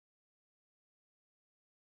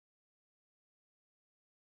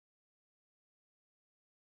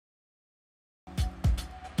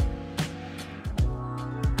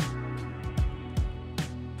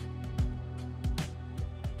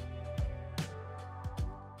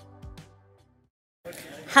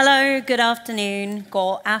Hello, good afternoon,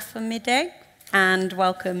 god eftermiddag, and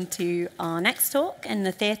welcome to our next talk in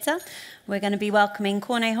the theatre. We're going to be welcoming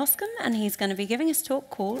Corné Hoskam, and he's going to be giving us a talk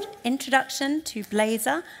called Introduction to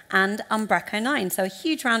Blazor and Umbraco 9. So a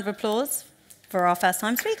huge round of applause for our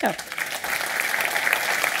first-time speaker.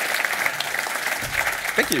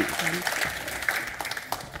 Thank you.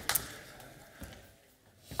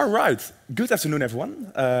 All right. Good afternoon,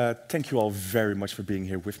 everyone. Thank you all very much for being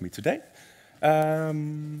here with me today.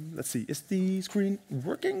 Let's see, is the screen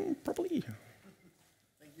working properly?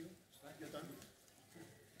 Thank you.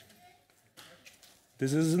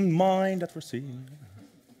 This isn't mine that we're seeing.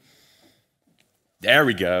 There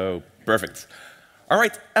we go. Perfect. All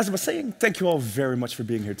right, as I was saying, thank you all very much for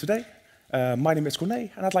being here today. My name is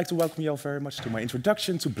Corné, and I'd like to welcome you all very much to my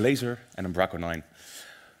introduction to Blazor and Umbraco 9.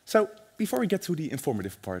 So, before we get to the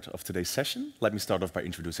informative part of today's session, let me start off by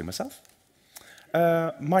introducing myself.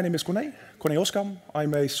 My name is Corné Hoskam.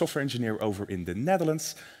 I'm a software engineer over in the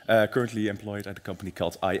Netherlands, currently employed at a company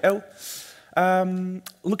called I.O.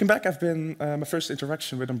 Looking back, my first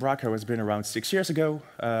interaction with Umbraco has been around 6 years ago,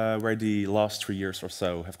 where the last 3 years or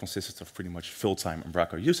so have consisted of pretty much full-time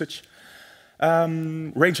Umbraco usage,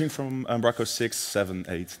 ranging from Umbraco 6, 7,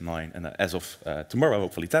 8, 9, and as of tomorrow,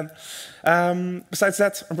 hopefully 10. Besides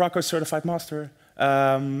that, Umbraco Certified Master.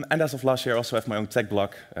 And as of last year, I also have my own tech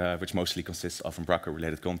blog, which mostly consists of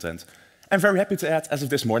Umbraco-related content. I'm very happy to add, as of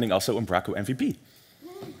this morning, also Umbraco MVP.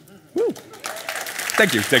 Woo.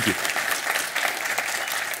 Thank you, thank you.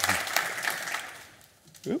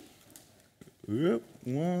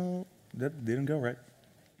 Well, that didn't go right.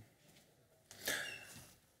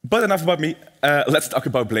 But enough about me. Let's talk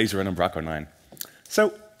about Blazor and Umbraco 9.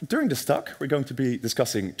 So, during this talk, we're going to be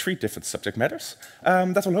discussing 3 different subject matters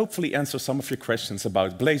that will hopefully answer some of your questions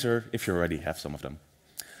about Blazor, if you already have some of them.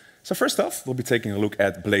 So first off, we'll be taking a look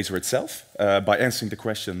at Blazor itself by answering the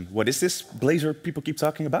question, what is this Blazor people keep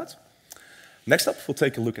talking about? Next up, we'll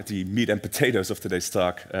take a look at the meat and potatoes of today's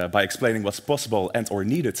talk by explaining what's possible and or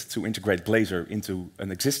needed to integrate Blazor into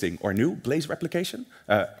an existing or new Blazor application,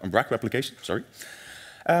 Umbraco application, sorry.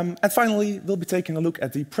 And finally, we'll be taking a look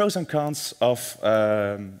at the pros and cons of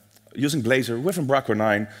using Blazor with Umbraco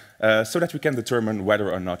 9 so that we can determine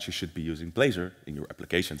whether or not you should be using Blazor in your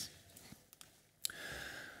applications.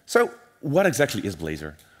 So, what exactly is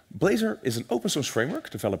Blazor? Blazor is an open source framework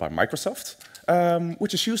developed by Microsoft,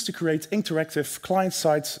 which is used to create interactive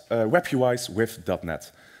client-side web UIs with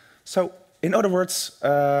 .NET. So, in other words,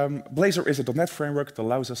 Blazor is a .NET framework that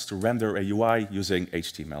allows us to render a UI using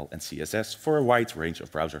HTML and CSS for a wide range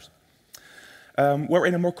of browsers. Where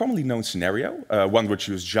in a more commonly known scenario, one would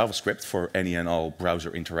use JavaScript for any and all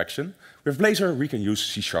browser interaction, with Blazor we can use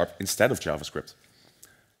C# instead of JavaScript.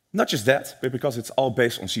 Not just that, but because it's all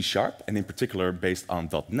based on C# and in particular based on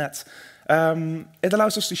 .NET, it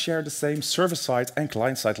allows us to share the same server-side and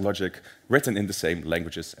client-side logic written in the same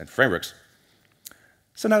languages and frameworks.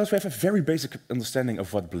 So now that we have a very basic understanding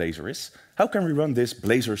of what Blazor is, how can we run this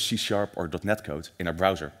Blazor C# or .NET code in our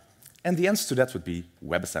browser? And the answer to that would be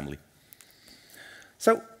WebAssembly.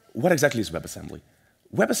 So what exactly is WebAssembly?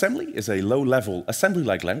 WebAssembly is a low-level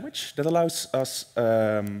assembly-like language that allows us,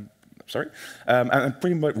 a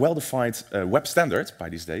pretty much well-defined web standard by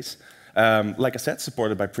these days, like I said,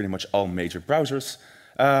 supported by pretty much all major browsers,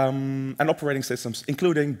 and operating systems,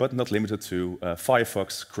 including but not limited to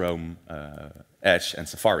Firefox, Chrome, Edge, and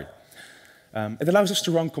Safari. It allows us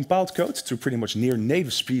to run compiled code to pretty much near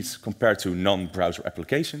native speeds compared to non-browser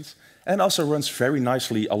applications, and also runs very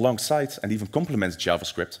nicely alongside and even complements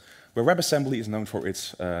JavaScript, where WebAssembly is known for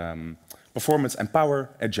its performance and power,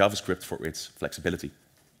 and JavaScript for its flexibility.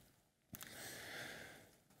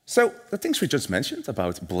 So the things we just mentioned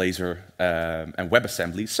about Blazor and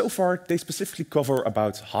WebAssembly, so far they specifically cover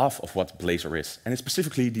about half of what Blazor is, and it's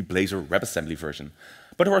specifically the Blazor WebAssembly version.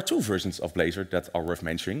 But there are 2 versions of Blazor that are worth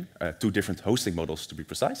mentioning, 2 different hosting models to be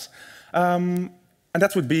precise, and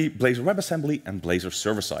that would be Blazor WebAssembly and Blazor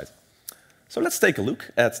server-side. So let's take a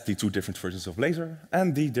look at the 2 different versions of Blazor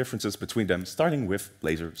and the differences between them, starting with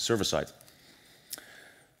Blazor server-side.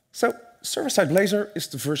 So server-side Blazor is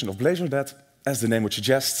the version of Blazor that, as the name would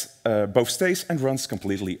suggest, both stays and runs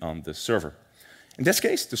completely on the server. In this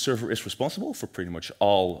case, the server is responsible for pretty much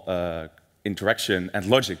all interaction and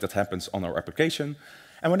logic that happens on our application.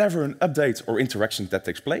 And whenever an update or interaction that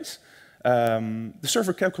takes place, the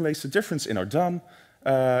server calculates the difference in our DOM,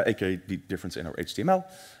 aka the difference in our HTML,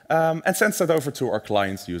 and sends that over to our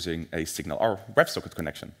client using a Signal or WebSocket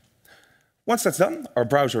connection. Once that's done, our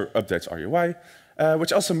browser updates our UI,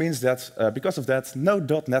 which also means that because of that, no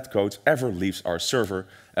 .NET code ever leaves our server,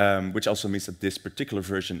 which also means that this particular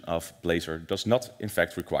version of Blazor does not, in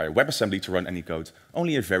fact, require WebAssembly to run any code,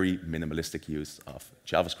 only a very minimalistic use of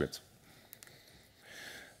JavaScript.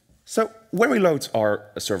 So when we load our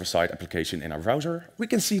server-side application in our browser, we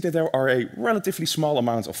can see that there are a relatively small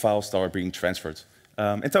amount of files that are being transferred.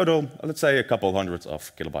 In total, let's say a couple hundreds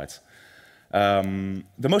of kilobytes.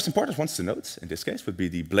 The most important ones to note, in this case, would be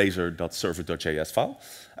the blazor.server.js file,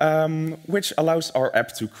 which allows our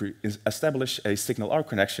app to establish a signal-R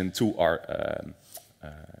connection to our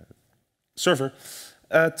server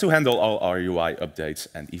to handle all our UI updates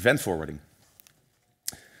and event forwarding.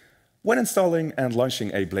 When installing and launching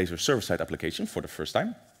a Blazor server-side application for the first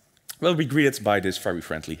time, we'll be greeted by this very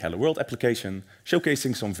friendly Hello World application,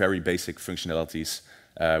 showcasing some very basic functionalities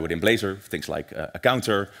within Blazor, things like a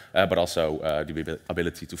counter, but also the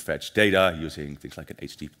ability to fetch data using things like an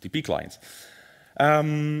HTTP client.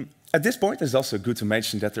 At this point, it's also good to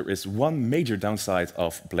mention that there is one major downside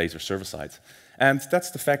of Blazor server-side, and that's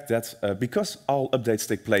the fact that because all updates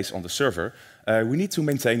take place on the server, we need to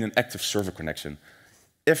maintain an active server connection.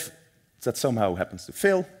 If that somehow happens to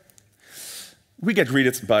fail, we get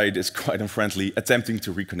greeted by this quite unfriendly attempting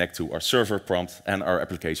to reconnect to our server prompt, and our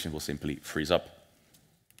application will simply freeze up.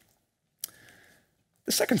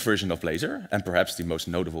 The second version of Blazor, and perhaps the most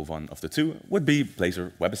notable one of the two, would be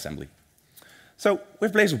Blazor WebAssembly. So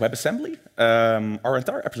with Blazor WebAssembly, our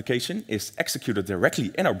entire application is executed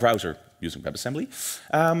directly in our browser using WebAssembly,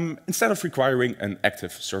 instead of requiring an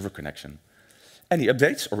active server connection. Any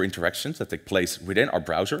updates or interactions that take place within our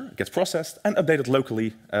browser gets processed and updated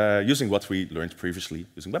locally using what we learned previously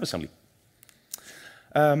using WebAssembly.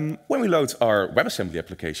 When we load our WebAssembly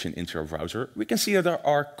application into our browser, we can see that there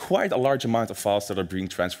are quite a large amount of files that are being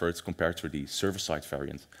transferred compared to the server-side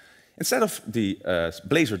variant. Instead of the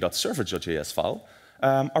blazor.server.js file,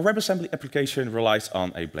 our WebAssembly application relies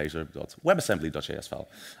on a blazor.webassembly.js file,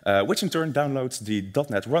 which in turn downloads the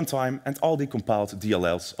 .NET runtime and all the compiled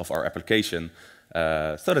DLLs of our application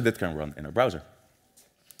so that it can run in our browser.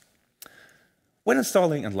 When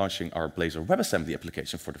installing and launching our Blazor WebAssembly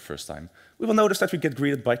application for the first time, we will notice that we get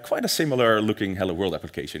greeted by quite a similar-looking Hello World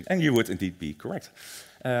application, and you would indeed be correct.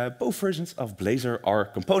 Both versions of Blazor are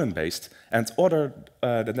component-based, and other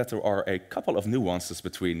than that there are a couple of nuances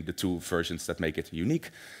between the two versions that make it unique.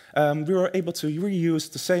 We were able to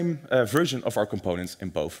reuse the same version of our components in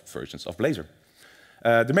both versions of Blazor.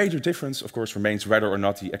 The major difference, of course, remains whether or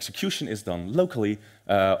not the execution is done locally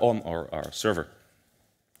on our server.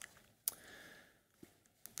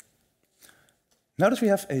 Now that we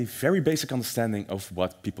have a very basic understanding of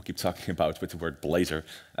what people keep talking about with the word Blazor,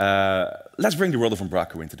 let's bring the world of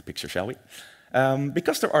Umbraco into the picture, shall we?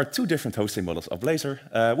 Because there are two different hosting models of Blazor,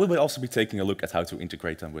 we will also be taking a look at how to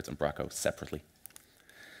integrate them with Umbraco separately.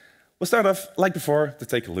 We'll start off, like before, to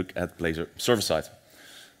take a look at Blazor server-side.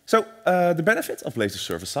 So the benefit of Blazor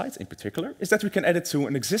server-side in particular is that we can add it to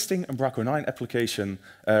an existing Umbraco 9 application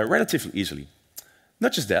relatively easily.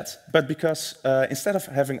 Not just that, but because instead of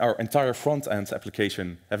having our entire front-end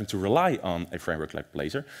application having to rely on a framework like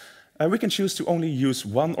Blazor, we can choose to only use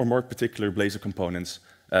one or more particular Blazor components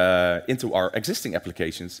into our existing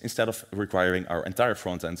applications instead of requiring our entire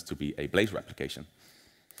front-end to be a Blazor application.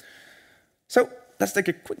 So let's take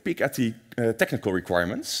a quick peek at the technical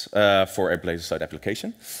requirements for a Blazor-side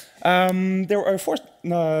application. There are four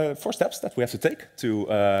steps that we have to take to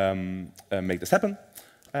make this happen.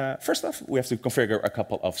 First off, we have to configure a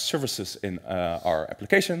couple of services in our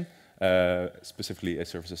application, specifically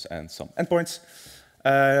services and some endpoints.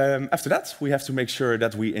 After that, we have to make sure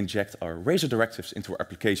that we inject our Razor directives into our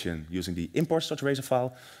application using the imports.razor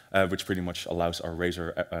file, which pretty much allows our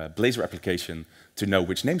Blazor application to know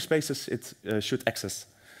which namespaces it should access.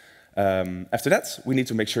 After that, we need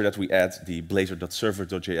to make sure that we add the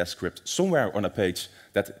blazor.server.js script somewhere on a page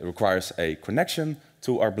that requires a connection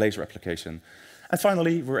to our Blazor application. And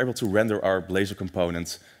finally, we're able to render our Blazor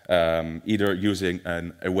component either using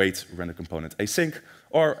an await render component async,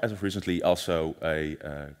 or as of recently also a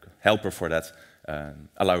helper for that,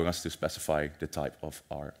 allowing us to specify the type of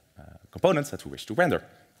our components that we wish to render.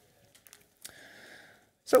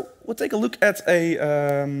 So we'll take a look at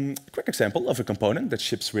a quick example of a component that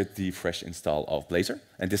ships with the fresh install of Blazor,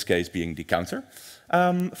 in this case being the counter.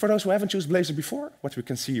 For those who haven't used Blazor before, what we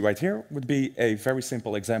can see right here would be a very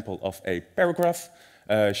simple example of a paragraph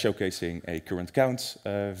showcasing a current count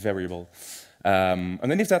variable.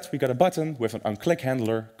 Underneath that, we got a button with an onClick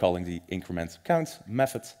handler calling the increment count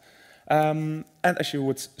method. And as you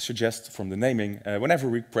would suggest from the naming, whenever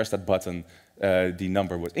we press that button, the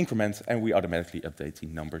number would increment, and we automatically update the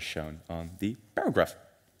number shown on the paragraph.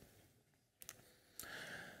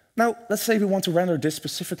 Now, let's say we want to render this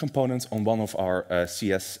specific component on one of our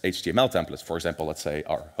CS HTML templates, for example, let's say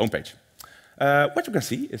our homepage. What you can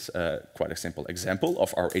see is quite a simple example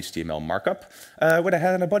of our HTML markup with a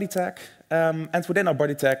head and a body tag. And within our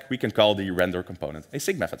body tag, we can call the render component a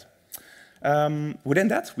sync method. Within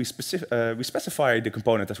that, we specify the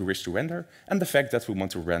component that we wish to render and the fact that we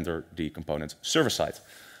want to render the component server-side.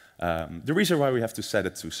 The reason why we have to set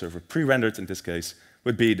it to server pre-rendered in this case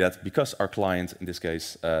would be that because our client in this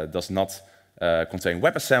case does not contain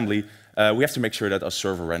WebAssembly, we have to make sure that our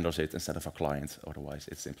server renders it instead of our client, otherwise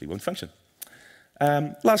it simply won't function.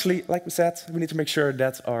 Lastly, like we said, we need to make sure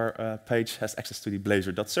that our page has access to the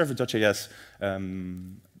blazor.server.js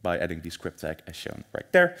by adding the script tag as shown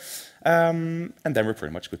right there. And then we're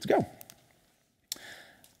pretty much good to go.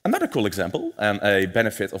 Another cool example and a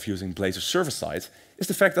benefit of using Blazor server-side is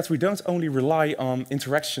the fact that we don't only rely on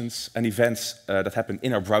interactions and events that happen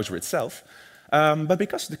in our browser itself, but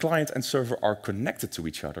because the client and server are connected to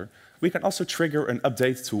each other, we can also trigger an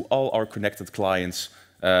update to all our connected clients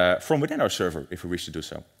from within our server if we wish to do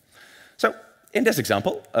so. So in this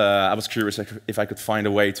example, I was curious if I could find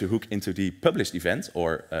a way to hook into the published event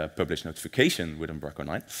or publish notification with Umbraco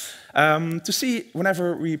 9 to see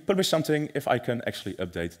whenever we publish something if I can actually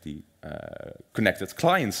update the connected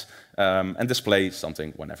clients and display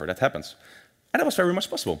something whenever that happens. And that was very much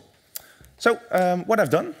possible. So what I've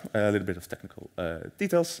done, a little bit of technical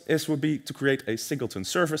details, would be to create a singleton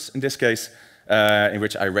service, in this case, in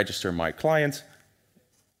which I register my client.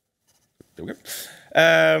 There we go.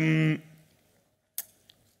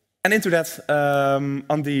 And into that,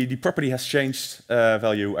 on the property has changed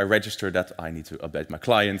value, I register that I need to update my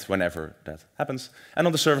client whenever that happens. And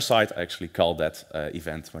on the server side, I actually call that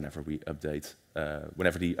event whenever we update,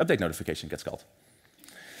 whenever the update notification gets called.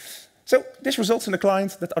 So this results in a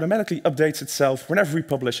client that automatically updates itself whenever we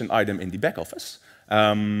publish an item in the back office.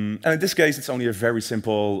 And in this case, it's only a very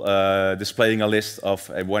simple displaying a list of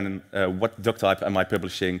what doc type am I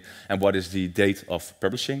publishing and what is the date of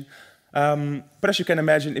publishing. But as you can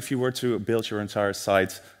imagine, if you were to build your entire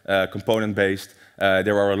site component-based,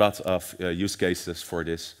 there are a lot of use cases for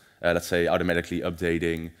this. Let's say automatically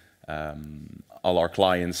updating all our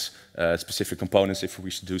clients' specific components if we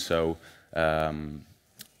wish to do so,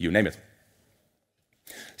 you name it.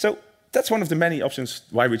 So that's one of the many options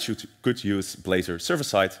why we could use Blazor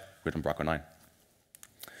server-side with Umbraco 9.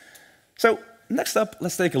 So next up,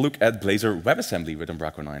 let's take a look at Blazor WebAssembly with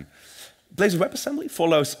Umbraco 9. Blazor WebAssembly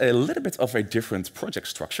follows a little bit of a different project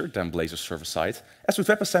structure than Blazor server-side, as with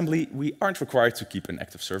WebAssembly, we aren't required to keep an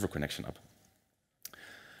active server connection up.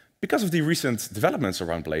 Because of the recent developments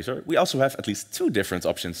around Blazor, we also have at least two different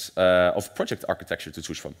options of project architecture to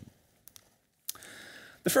choose from.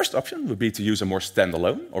 The first option would be to use a more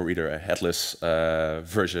standalone or either a headless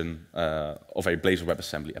version of a Blazor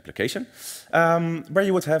WebAssembly application, where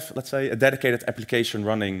you would have, let's say, a dedicated application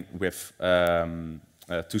running with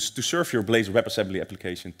to serve your Blazor WebAssembly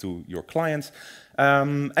application to your client,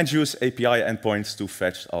 and use API endpoints to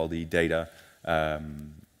fetch all the data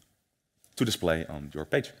to display on your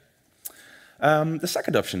page. The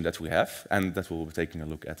second option that we have, and that we'll be taking a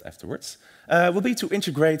look at afterwards, will be to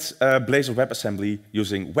integrate Blazor WebAssembly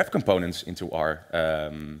using web components into our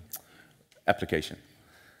application.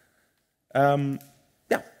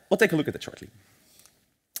 Yeah, we'll take a look at that shortly.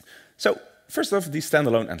 So first off, the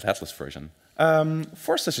standalone and headless version.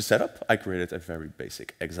 For such a setup, I created a very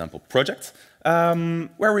basic example project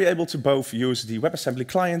where we're able to both use the WebAssembly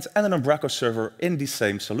client and an Umbraco server in the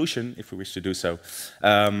same solution, if we wish to do so,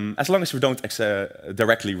 as long as we don't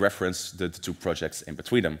directly reference the two projects in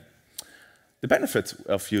between them. The benefit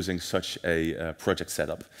of using such a project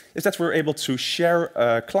setup is that we're able to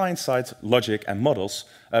share client-side logic and models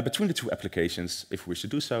between the two applications, if we wish to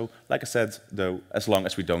do so, like I said, though, as long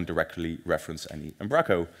as we don't directly reference any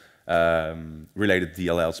Umbraco related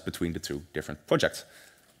DLLs between the two different projects.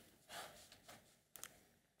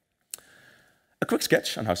 A quick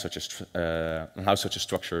sketch on how such a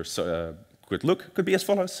structure could be as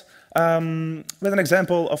follows. With an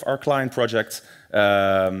example of our client project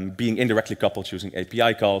being indirectly coupled using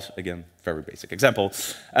API calls, again, very basic example,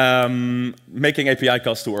 making API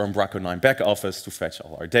calls to our Umbraco 9 back office to fetch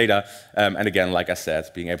all our data, and again, like I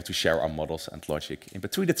said, being able to share our models and logic in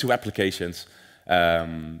between the two applications,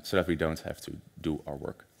 so that we don't have to do our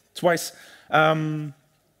work twice.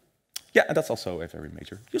 Yeah, and that's also a very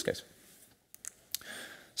major use case.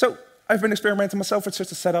 So I've been experimenting myself with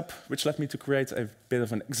such a setup, which led me to create a bit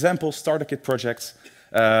of an example starter kit project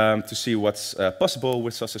to see what's possible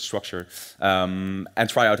with such a structure, and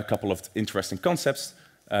try out a couple of interesting concepts,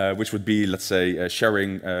 which would be, let's say,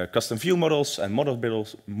 sharing custom view models and model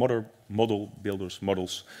builders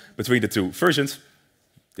models between the two versions.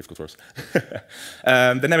 Difficult words.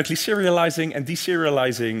 Dynamically serializing and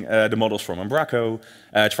deserializing the models from Umbraco,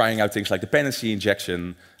 trying out things like dependency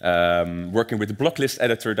injection, working with the block list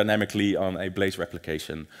editor dynamically on a Blazor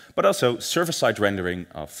application, but also server-side rendering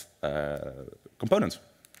of components.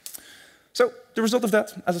 So the result of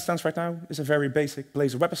that, as it stands right now, is a very basic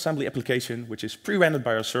Blazor WebAssembly application, which is pre-rendered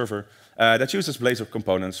by our server that uses Blazor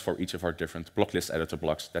components for each of our different block list editor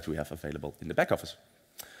blocks that we have available in the back office.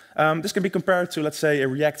 This can be compared to, let's say, a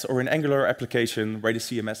React or an Angular application where the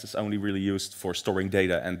CMS is only really used for storing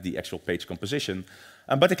data and the actual page composition,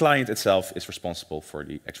 but the client itself is responsible for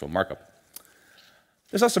the actual markup.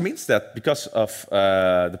 This also means that because of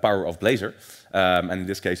the power of Blazor, and in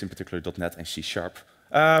this case in particular .NET and C#,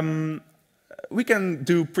 we can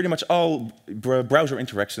do pretty much all browser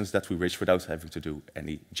interactions that we wish without having to do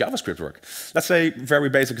any JavaScript work. Let's say, very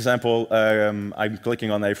basic example, I'm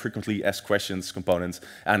clicking on a frequently asked questions component,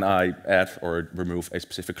 and I add or remove a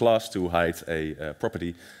specific class to hide a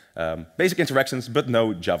property. Basic interactions, but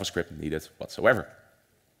no JavaScript needed whatsoever.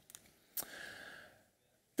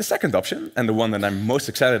 The second option, and the one that I'm most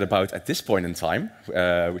excited about at this point in time,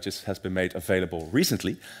 which has been made available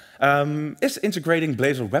recently, is integrating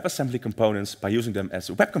Blazor WebAssembly components by using them as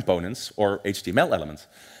web components or HTML elements.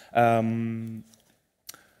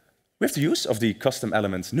 With the use of the custom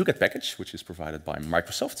element NuGet package, which is provided by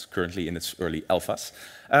Microsoft, currently in its early alphas,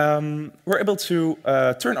 we're able to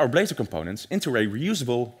turn our Blazor components into a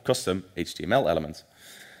reusable custom HTML element.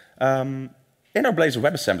 In our Blazor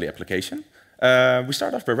WebAssembly application, we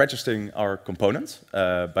start off by registering our component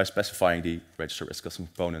by specifying the register as custom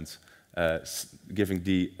component, giving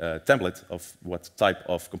the template of what type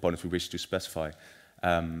of component we wish to specify,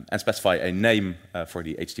 and specify a name for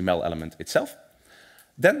the HTML element itself.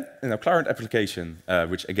 Then, in our client application,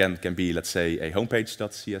 which again can be, let's say, a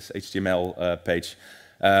homepage.cs HTML page,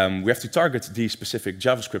 we have to target the specific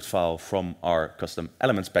JavaScript file from our custom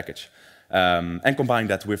elements package, and combine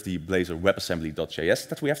that with the Blazor WebAssembly.js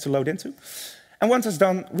that we have to load into. And once it's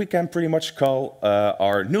done, we can pretty much call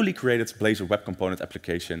our newly created Blazor web component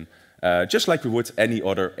application just like we would any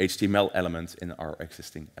other HTML element in our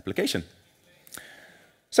existing application.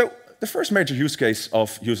 So the first major use case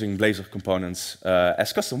of using Blazor components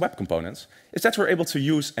as custom web components is that we're able to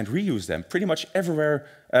use and reuse them pretty much everywhere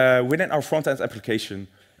within our front-end application,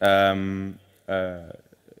 and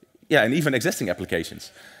even existing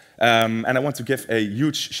applications. And I want to give a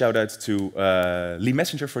huge shout out to Lee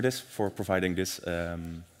Messenger for this, for providing this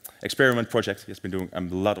experiment project. He has been doing a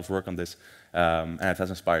lot of work on this, and it has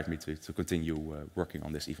inspired me to continue working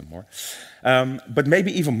on this even more. But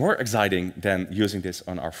maybe even more exciting than using this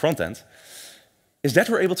on our front end is that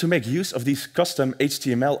we're able to make use of these custom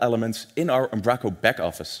HTML elements in our Umbraco back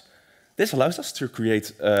office. This allows us to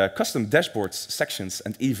create custom dashboards, sections,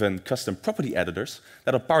 and even custom property editors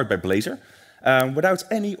that are powered by Blazor, without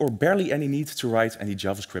any or barely any need to write any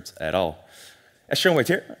JavaScript at all. As shown right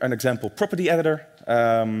here, an example property editor,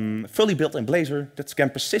 fully built in Blazor, that can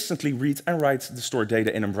persistently read and write the stored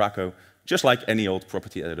data in Umbraco, just like any old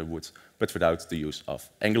property editor would, but without the use of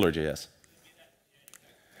AngularJS.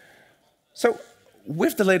 So,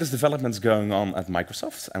 with the latest developments going on at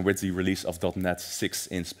Microsoft, and with the release of .NET 6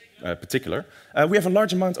 in particular, we have a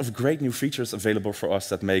large amount of great new features available for us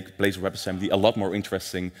that make Blazor WebAssembly a lot more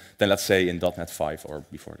interesting than, let's say, in .NET 5 or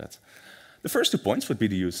before that. The first 2 points would be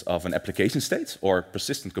the use of an application state, or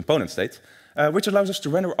persistent component state, which allows us to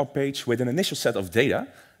render our page with an initial set of data,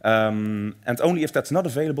 and only if that's not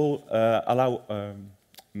available,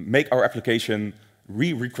 make our application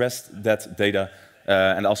re-request that data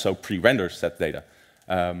and also pre-render that data.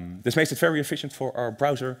 This makes it very efficient for our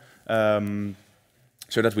browser,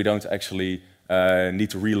 so that we don't actually need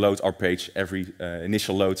to reload our page every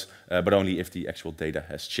initial load, but only if the actual data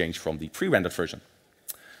has changed from the pre-rendered version.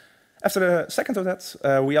 After the second of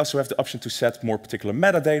that, we also have the option to set more particular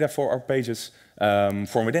metadata for our pages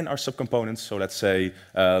from within our subcomponents. So let's say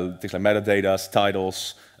things like metadata,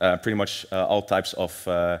 titles, pretty much all types of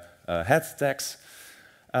head tags.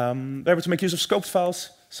 We're able to make use of scoped files.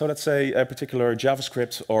 So let's say a particular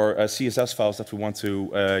JavaScript or CSS files that we want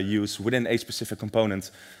to use within a specific component,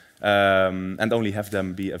 and only have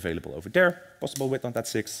them be available over there, possible with .NET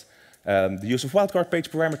 6. The use of wildcard page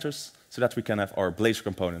parameters, so that we can have our Blazor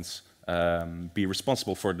components be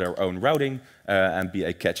responsible for their own routing and be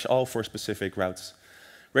a catch-all for specific routes.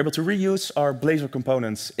 We're able to reuse our Blazor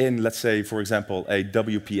components in, let's say, for example, a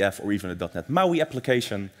WPF or even a .NET MAUI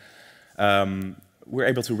application. We're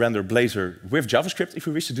able to render Blazor with JavaScript if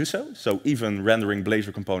we wish to do so, so even rendering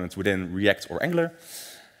Blazor components within React or Angular.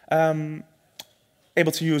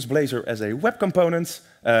 Able to use Blazor as a web component,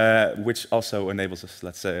 which also enables us,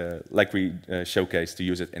 let's say, like we showcased, to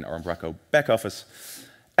use it in our Umbraco backoffice.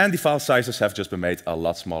 And the file sizes have just been made a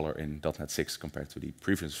lot smaller in .NET 6 compared to the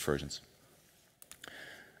previous versions.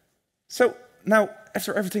 So now,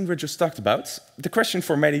 after everything we just talked about, the question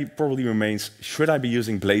for many probably remains, should I be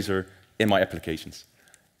using Blazor in my applications?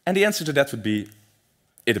 And the answer to that would be,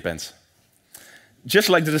 it depends. Just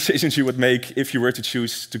like the decisions you would make if you were to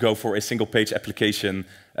choose to go for a single-page application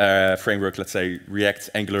framework, let's say React,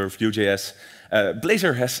 Angular, Vue.js,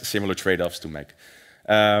 Blazor has similar trade-offs to make.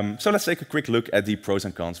 So let's take a quick look at the pros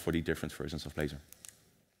and cons for the different versions of Blazor.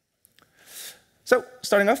 So,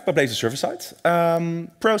 starting off by Blazor server-side.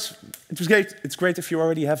 Pros, it's great if you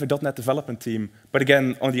already have a .NET development team, but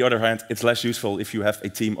again, on the other hand, it's less useful if you have a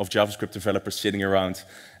team of JavaScript developers sitting around.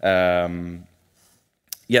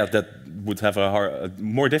 Yeah, that would have a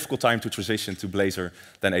more difficult time to transition to Blazor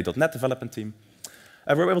than a .NET development team.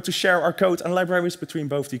 We're able to share our code and libraries between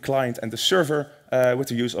both the client and the server with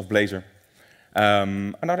the use of Blazor.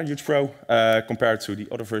 Another huge pro compared to the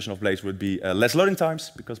other version of Blazor would be less loading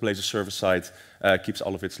times, because Blazor server-side keeps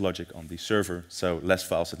all of its logic on the server, so less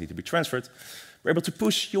files that need to be transferred. We're able to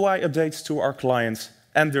push UI updates to our clients,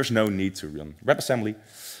 and there's no need to run WebAssembly.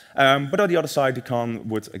 But on the other side, the con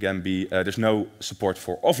would again be there's no support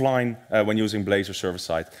for offline when using Blazor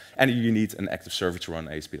server-side, and you need an active server to run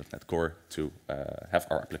ASP.NET Core to have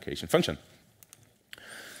our application function.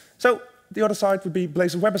 So the other side would be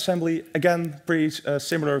Blazor WebAssembly. Again, pretty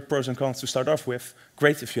similar pros and cons to start off with.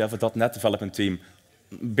 Great if you have a .NET development team,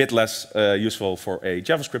 a bit less useful for a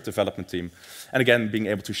JavaScript development team. And again, being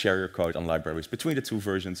able to share your code and libraries between the two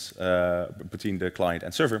versions, between the client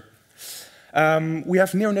and server. We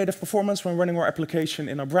have near-native performance when running our application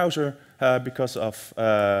in our browser because of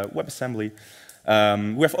WebAssembly.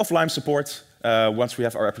 We have offline support. Once we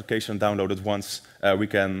have our application downloaded once, we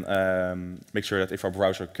can make sure that if our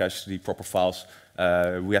browser caches the proper files,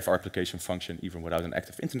 we have our application function even without an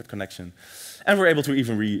active internet connection. And we're able to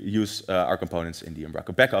even reuse our components in the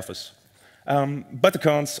Umbraco backoffice. But the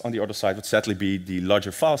cons on the other side would sadly be the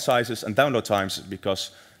larger file sizes and download times,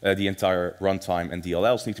 because the entire runtime and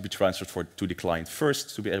DLLs need to be transferred to the client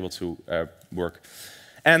first to be able to work.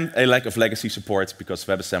 And a lack of legacy support, because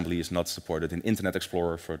WebAssembly is not supported in Internet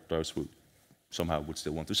Explorer for those who somehow would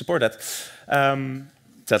still want to support that.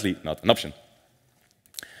 Sadly, not an option.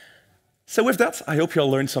 So with that, I hope you all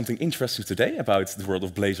learned something interesting today about the world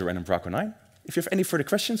of Blazor and Umbraco 9. If you have any further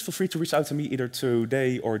questions, feel free to reach out to me either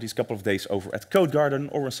today or these couple of days over at Codegarden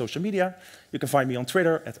or on social media. You can find me on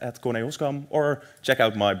Twitter at Corné Hoskam, or check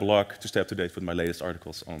out my blog to stay up to date with my latest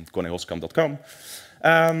articles on cornehoskam.com.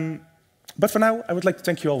 But for now, I would like to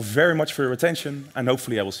thank you all very much for your attention, and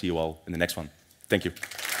hopefully I will see you all in the next one. Thank you.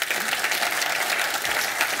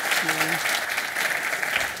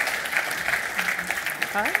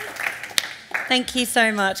 Thank you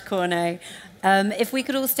so much, Corné. If we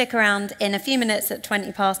could all stick around, in a few minutes at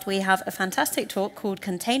 20 past, we have a fantastic talk called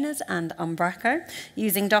Containers and Umbraco,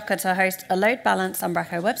 using Docker to host a load-balanced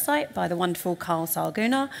Umbraco website by the wonderful Carl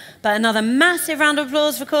Salguna. But another massive round of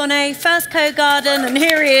applause for Corné, first Codegarden, and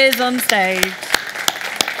here he is on stage.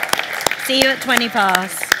 See you at 20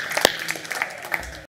 past.